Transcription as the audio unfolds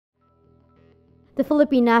The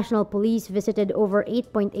Philippine National Police visited over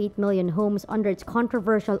 8.8 million homes under its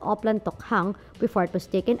controversial Oplan TokHang before it was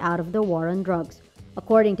taken out of the war on drugs.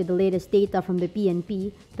 According to the latest data from the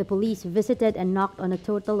PNP, the police visited and knocked on a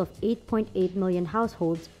total of 8.8 million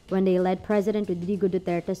households when they led President Rodrigo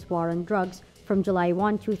Duterte's war on drugs from July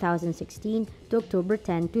 1, 2016 to October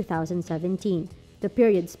 10, 2017. The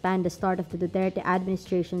period spanned the start of the Duterte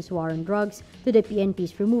administration's war on drugs to the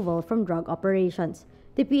PNP's removal from drug operations.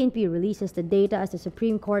 The PNP releases the data as the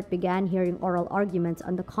Supreme Court began hearing oral arguments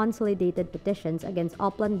on the consolidated petitions against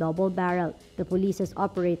Oplan Double Barrel, the police's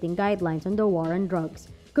operating guidelines on the war on drugs.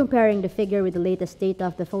 Comparing the figure with the latest data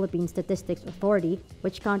of the Philippine Statistics Authority,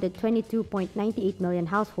 which counted 22.98 million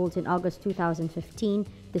households in August 2015,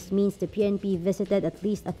 this means the PNP visited at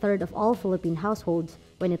least a third of all Philippine households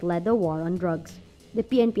when it led the war on drugs. The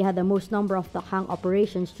PNP had the most number of TokHang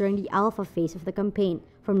operations during the alpha phase of the campaign,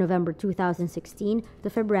 from November 2016 to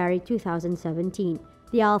February 2017.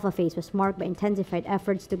 The alpha phase was marked by intensified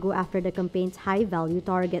efforts to go after the campaign's high-value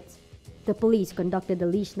targets. The police conducted the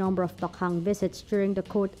least number of TokHang visits during the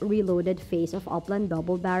quote reloaded phase of Oplan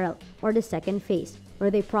Double Barrel, or the second phase,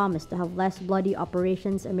 where they promised to have less bloody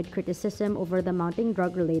operations amid criticism over the mounting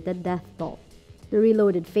drug-related death toll. The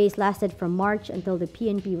reloaded phase lasted from March until the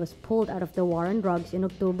PNP was pulled out of the war on drugs in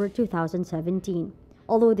October 2017.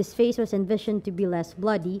 Although this phase was envisioned to be less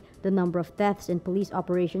bloody, the number of deaths in police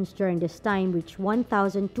operations during this time reached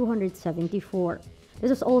 1,274. This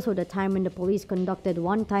was also the time when the police conducted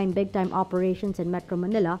one-time big-time operations in Metro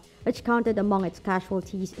Manila, which counted among its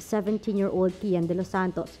casualties 17-year-old Kian de los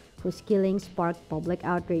Santos, whose killing sparked public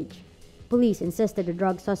outrage. Police insisted the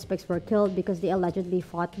drug suspects were killed because they allegedly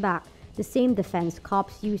fought back, the same defense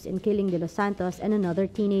cops used in killing de los Santos and another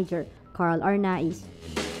teenager, Carl Arnaiz.